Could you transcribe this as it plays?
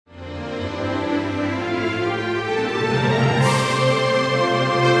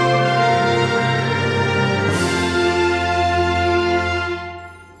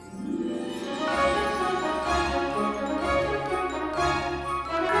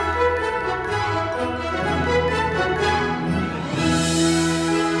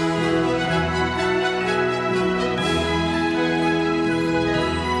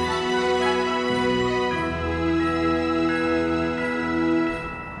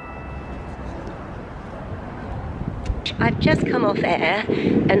I've just come off air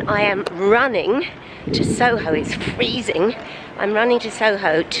and I am running to Soho. It's freezing. I'm running to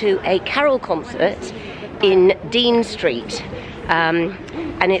Soho to a carol concert in Dean Street,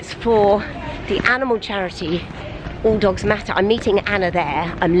 and it's for the animal charity All Dogs Matter. I'm meeting Anna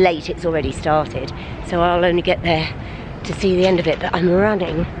there. I'm late, it's already started, so I'll only get there to see the end of it, but I'm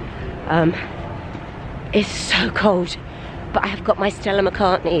running. It's so cold, but I have got my Stella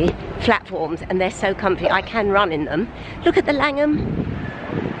McCartney platforms and they're so comfy. I can run in them. Look at the Langham.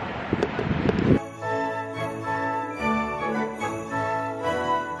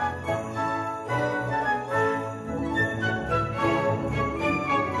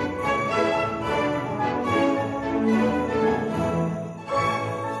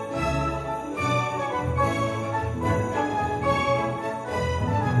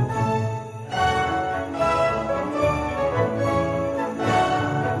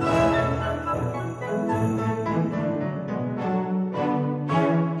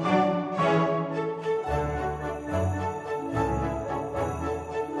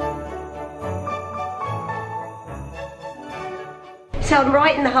 So I'm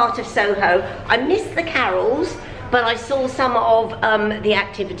right in the heart of Soho. I missed the carols, but I saw some of the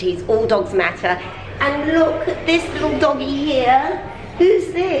activities, All Dogs Matter. And look at this little doggy here.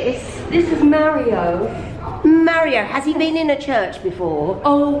 Who's this? This is Mario. Mario, has he been in a church before?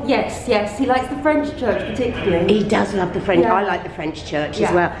 Oh, yes, yes. He likes the French church particularly. He does love the French. Yeah. I like the French church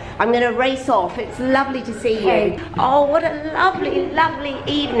as well. I'm going to race off. It's lovely to see you. Oh, what a lovely, lovely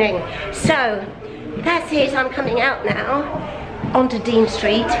evening. So, that's it. I'm coming out now onto Dean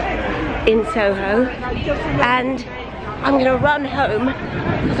Street in Soho, and I'm going to run home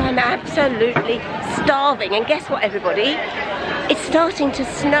because I'm absolutely starving. And guess what, everybody? It's starting to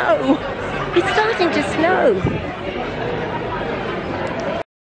snow. It's starting to snow.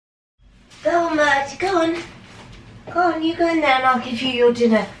 Go on, Mert, go on. Go on, you go in there and I'll give you your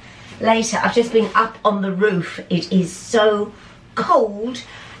dinner later. I've just been up on the roof. It is so cold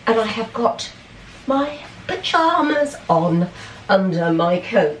and I have got my pyjamas on under my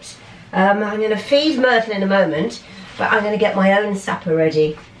coat. I'm going to feed Myrtle in a moment, but I'm going to get my own supper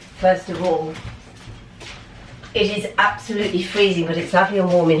ready first of all. It is absolutely freezing, but it's lovely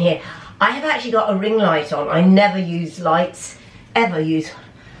and warm in here. I have actually got a ring light on. I never use lights,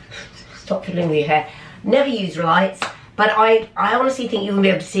 stop fiddling with your hair. Never use lights, but I honestly think you won't be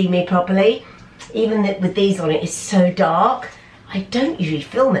able to see me properly. Even with these on, it is so dark. I don't usually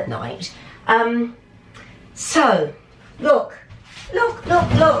film at night. So, look.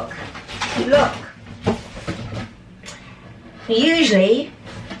 Usually,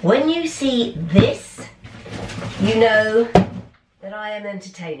 when you see this, you know that I am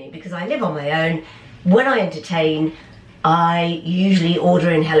entertaining because I live on my own. When I entertain, I usually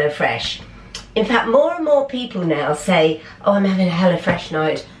order in HelloFresh. In fact, more and more people now say, oh, I'm having a HelloFresh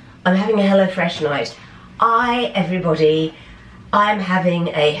night. I'm having a HelloFresh night. Everybody, I'm having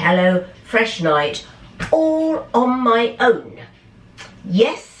a HelloFresh night all on my own.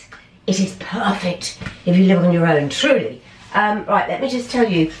 Yes, it is perfect if you live on your own, truly. Right, let me just tell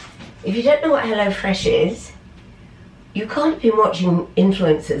you, if you don't know what HelloFresh is, you can't be watching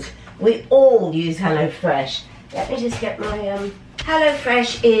influencers. We all use HelloFresh. Let me just get my...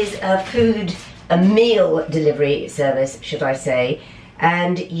 HelloFresh is a meal delivery service, should I say.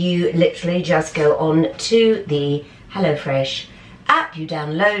 And you literally just go on to the HelloFresh app, you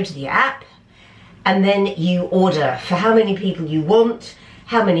download the app, and then you order for how many people you want,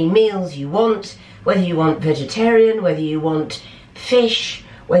 how many meals you want, whether you want vegetarian, whether you want fish,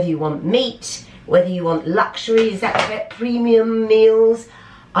 whether you want meat, whether you want luxury, is that correct? Premium meals.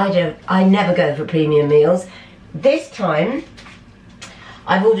 I never go for premium meals. This time,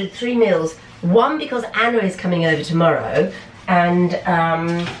 I've ordered 3 meals. One because Anna is coming over tomorrow, and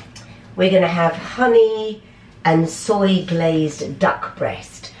we're gonna have honey and soy glazed duck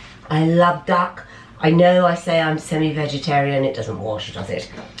breast. I love duck. I know I say I'm semi-vegetarian, it doesn't wash, does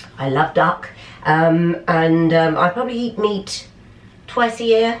it? I love duck, I probably eat meat twice a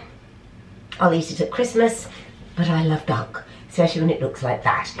year. I'll eat it at Christmas, but I love duck, especially when it looks like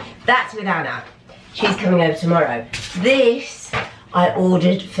that. That's with Anna. She's coming over tomorrow. This I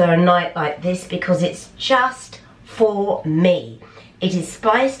ordered for a night like this because it's just for me. It is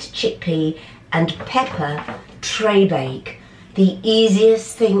spiced chickpea and pepper tray bake. The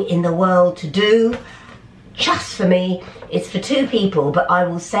easiest thing in the world to do, just for me. It's for 2 people, but I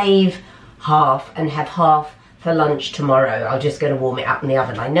will save half and have half for lunch tomorrow. I'll just go to warm it up in the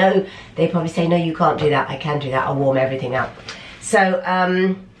oven. I know they probably say, no, you can't do that. I can do that. I'll warm everything up. So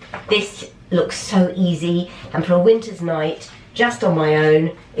this looks so easy, and for a winter's night, just on my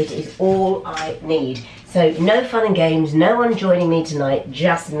own. It is all I need. So no fun and games, no one joining me tonight,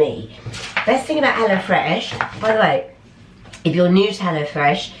 just me. Best thing about HelloFresh, by the way, if you're new to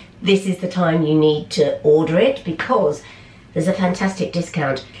HelloFresh, this is the time you need to order it because there's a fantastic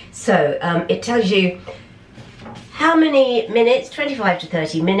discount. So it tells you how many minutes, 25 to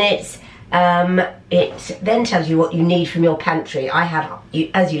 30 minutes. It then tells you what you need from your pantry. I have,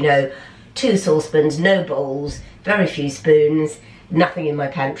 as you know, 2 saucepans, no bowls, very few spoons, nothing in my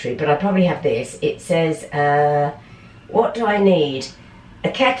pantry, but I probably have this. It says, what do I need? A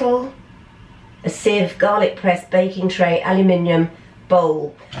kettle, a sieve, garlic press, baking tray, aluminium,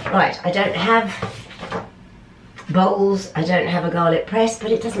 bowl. Right, I don't have bowls, I don't have a garlic press,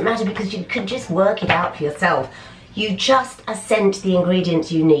 but it doesn't matter because you can just work it out for yourself. You just are sent the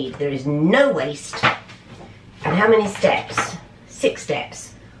ingredients you need. There is no waste. And how many steps? 6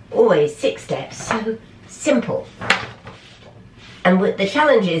 steps. Always 6 steps. So simple. And the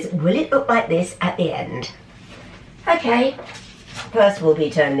challenge is, will it look like this at the end? Okay. First will be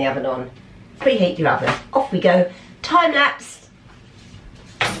turning the oven on. Preheat your oven. Off we go. Time lapse.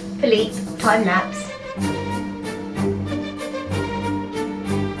 Philippe, time lapse.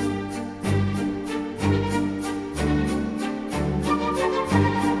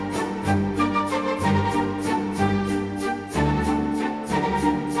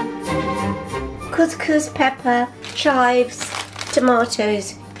 Couscous, pepper, chives,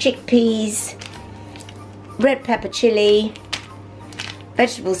 tomatoes, chickpeas, red pepper chili,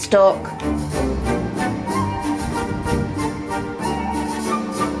 vegetable stock.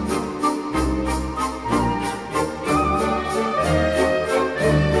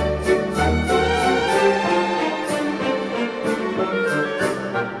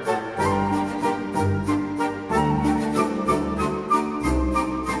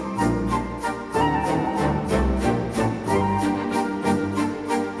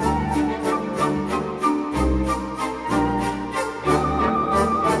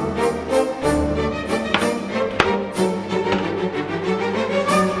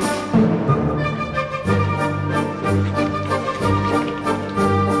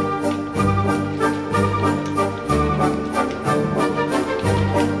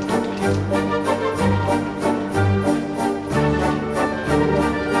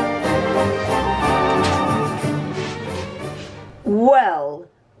 Well,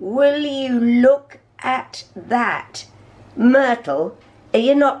 will you look at that? Myrtle, are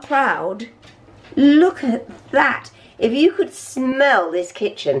you not proud? Look at that. If you could smell this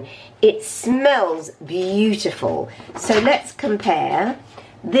kitchen, it smells beautiful. So let's compare.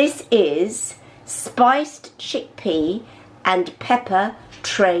 This is spiced chickpea and pepper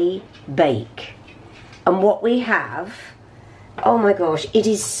tray bake. And what we have, oh my gosh, it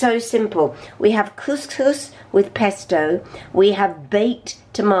is so simple. We have couscous with pesto, we have baked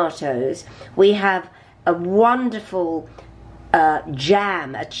tomatoes, we have a wonderful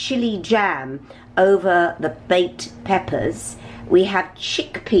jam, a chili jam over the baked peppers, we have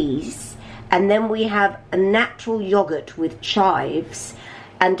chickpeas, and then we have a natural yogurt with chives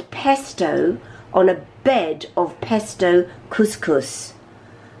and pesto on a bed of pesto couscous.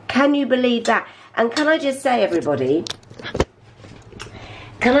 Can you believe that? And can I just say, everybody,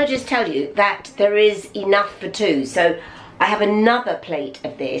 can I just tell you that there is enough for 2? So I have another plate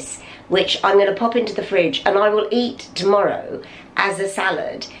of this, which I'm going to pop into the fridge and I will eat tomorrow as a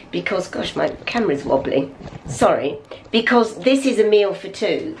salad because, gosh, my camera's wobbling. Sorry. Because this is a meal for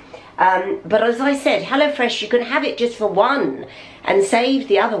 2. But as I said, HelloFresh, you can have it just for 1 and save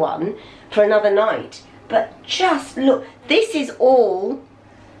the other one for another night. But just look, this is all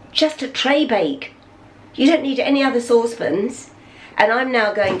just a tray bake. You don't need any other saucepans. And I'm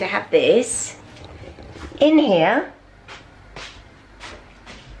now going to have this in here.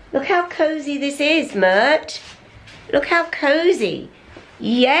 Look how cosy this is, Mert. Look how cosy.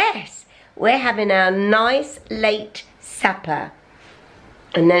 Yes, we're having our nice late supper.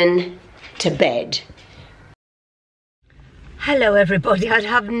 And then to bed. Hello everybody, I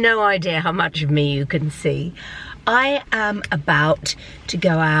have no idea how much of me you can see. I am about to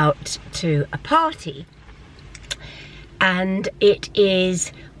go out to a party. And it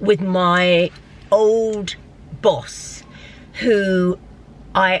is with my old boss, who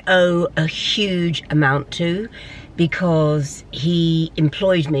I owe a huge amount to because he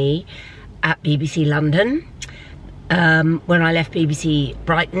employed me at BBC London. When I left BBC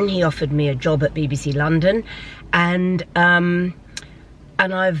Brighton, he offered me a job at BBC London, and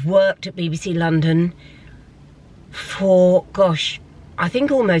I've worked at BBC London for, gosh, I think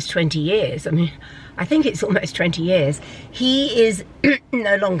almost 20 years. I mean, I think it's almost 20 years. He is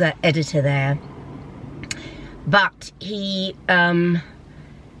no longer editor there, but he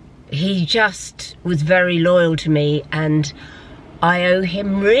just was very loyal to me, and I owe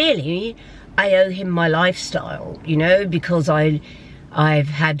him my lifestyle, you know, because I've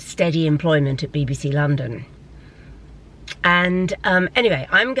had steady employment at BBC London. And anyway,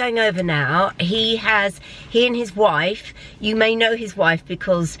 I'm going over now. He and his wife, you may know his wife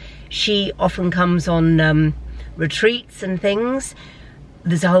because she often comes on retreats and things.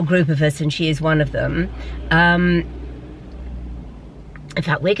 There's a whole group of us and she is one of them. In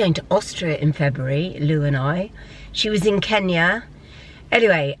fact, we're going to Austria in February, Lou and I. She was in Kenya.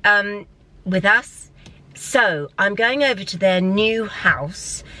 Anyway, with us. So I'm going over to their new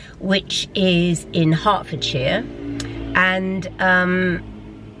house, which is in Hertfordshire. And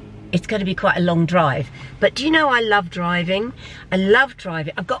it's going to be quite a long drive. But do you know I love driving? I love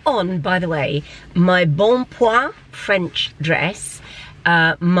driving. I've got on, by the way, my Bon Point French dress,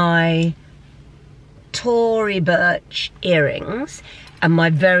 my Tory birch earrings, and my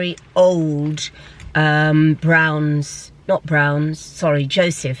very old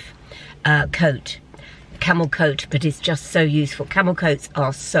Joseph coat. Camel coat, but it's just so useful. Camel coats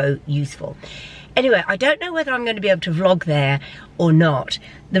are so useful. Anyway, I don't know whether I'm going to be able to vlog there or not.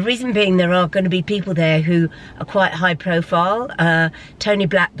 The reason being there are going to be people there who are quite high profile. Tony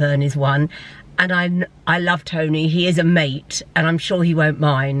Blackburn is one, and I love Tony. He is a mate, and I'm sure he won't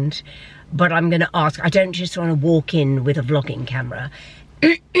mind. But I'm going to ask. I don't just want to walk in with a vlogging camera,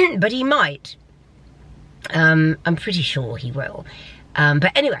 but he might. I'm pretty sure he will.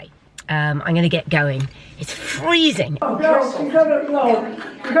 But anyway, I'm going to get going. It's freezing. Oh, no, you've got to vlog.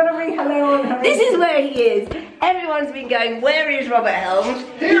 You've got to ring hello on her. This is where he is. Everyone's been going, where is Robert Helms?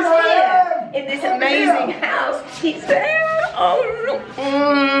 He's here in this amazing house. He's there. Oh, look.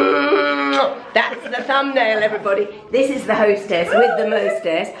 That's the thumbnail, everybody. This is the hostess with the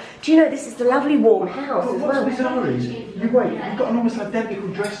mostess. Do you know this is the lovely warm house as well? What's bizarre is, you've got an almost identical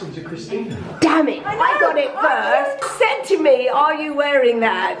dress on to Christina. Damn it, I got it first. Said to me, are you wearing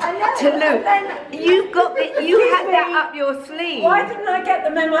that? To Luke. You had that up your sleeve. Why didn't I get the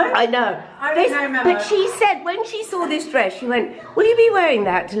memo? I know. I didn't know memo. But she said, when she saw this dress, she went, will you be wearing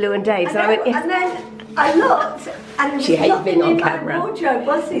that to Lou and Dave? So I went, yes. And then I looked, and She hates being on camera. My wardrobe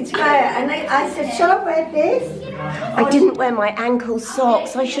wasn't to wear, and I said, shall I wear this? I didn't wear my ankle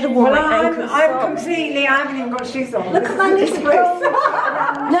socks. I should have worn my ankle I socks. haven't even got shoes on. Look at my little wrist.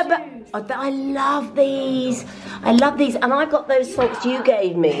 No, but I love these. I love these, and I got those socks you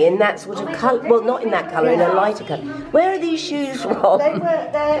gave me in that sort of colour. Well, not in that colour, in a lighter colour. Where are these shoes from? I've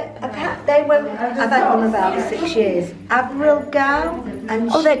had them about 6 years. Avril Gow, and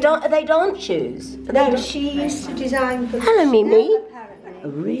Oh, are they dance shoes? no, she used to design for. Hello, Mimi. Apparently. Oh,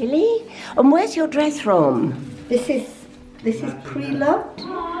 really? And where's your dress from? This is pre-loved.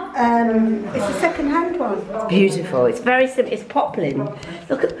 It's a second-hand one. Beautiful. It's very simple. It's poplin.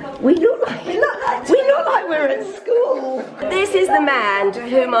 Look at. We look like we're at school. This is the man to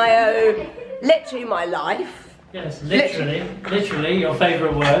whom I owe literally my life. Yes, literally your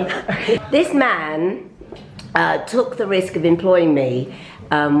favourite word. This man took the risk of employing me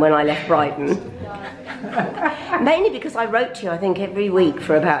when I left Brighton. Mainly because I wrote to you, I think, every week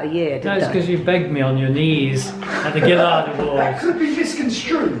for about a year, didn't I? No, it's because you begged me on your knees at the Gillard Awards. That could be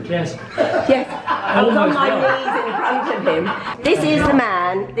misconstrued. Yes, Yes. I was on my knees in front of him. This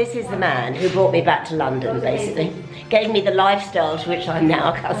is the man who brought me back to London, basically. Gave me the lifestyle to which I'm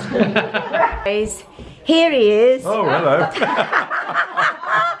now accustomed. Here he is. Oh, hello.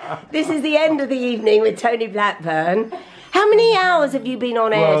 This is the end of the evening with Tony Blackburn. How many hours have you been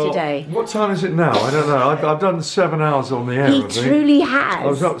on air today? What time is it now? I don't know. I've done 7 hours on the air. He truly has. I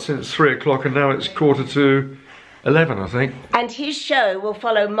was up since 3 o'clock and now it's 11:45, I think. And his show will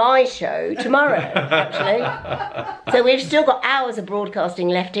follow my show tomorrow, actually. So we've still got hours of broadcasting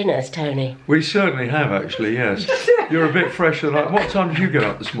left in us, Tony. We certainly have, actually, yes. You're a bit fresher than what time did you get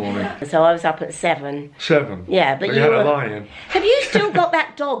up this morning? So I was up at 7. 7? Yeah, but you you had were... a lie-in. Have you still got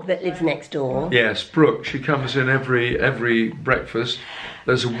that dog that lives next door? Yes, Brooke. She comes in every breakfast.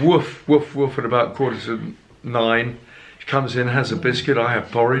 There's a woof, woof, woof at about 8:45. She comes in, has a biscuit, I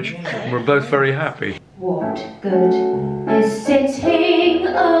have porridge, and we're both very happy. What good is sitting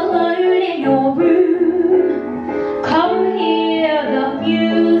alone in your room? Come hear the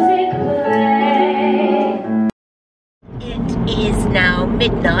music play. It is now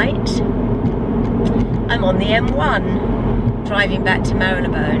midnight. I'm on the M1, driving back to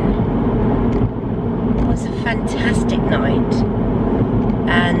Marylebone. It was a fantastic night,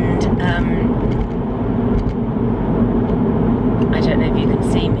 and I don't know if you can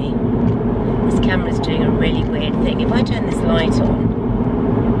see me. This camera's doing a really weird thing. If I turn this light on,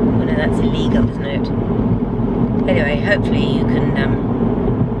 oh no, that's illegal, isn't it? hopefully you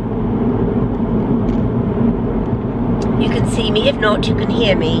can see me. If not, you can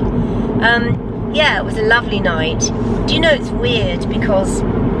hear me. Yeah, it was a lovely night. Do you know, it's weird because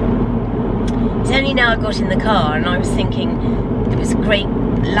it's only now I got in the car and I was thinking it was a great,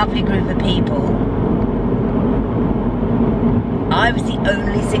 lovely group of people. I was the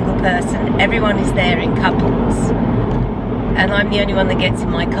only single person. Everyone is there in couples. And I'm the only one that gets in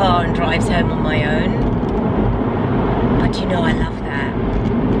my car and drives home on my own. But you know, I love that.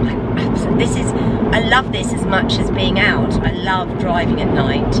 I love this as much as being out. I love driving at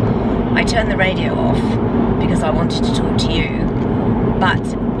night. I turned the radio off because I wanted to talk to you, but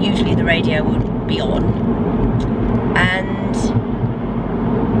usually the radio would be on. And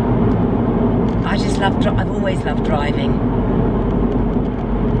I just love, I've always loved driving.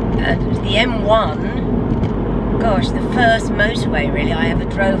 And the M1, gosh, the first motorway really I ever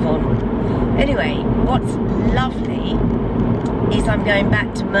drove on. Anyway, what's lovely is I'm going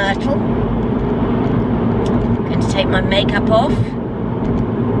back to Myrtle. I'm going to take my makeup off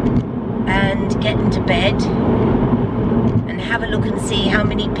and get into bed and have a look and see how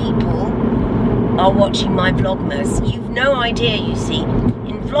many people are watching my Vlogmas. You've no idea, you see.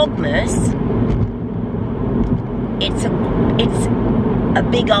 In Vlogmas, it's a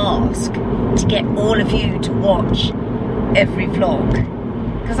big ask to get all of you to watch every vlog.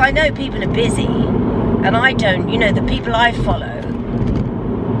 Because I know people are busy and I don't, you know, the people I follow,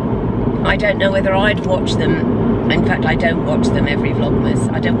 I don't know whether I'd watch them. In fact, I don't watch them every Vlogmas.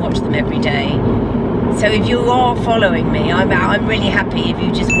 I don't watch them every day. So if you are following me, I'm really happy if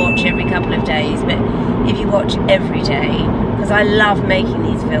you just watch every couple of days, but if you watch every day, because I love making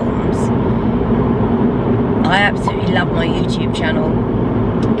these films. I absolutely love my YouTube channel.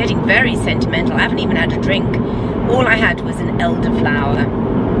 I'm getting very sentimental. I haven't even had a drink. All I had was an elderflower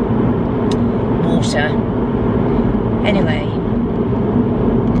water. Anyway,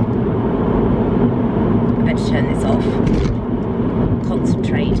 I better turn this off.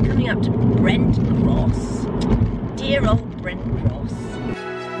 Concentrate. Coming up to Brent Cross. Dear old Brent Cross.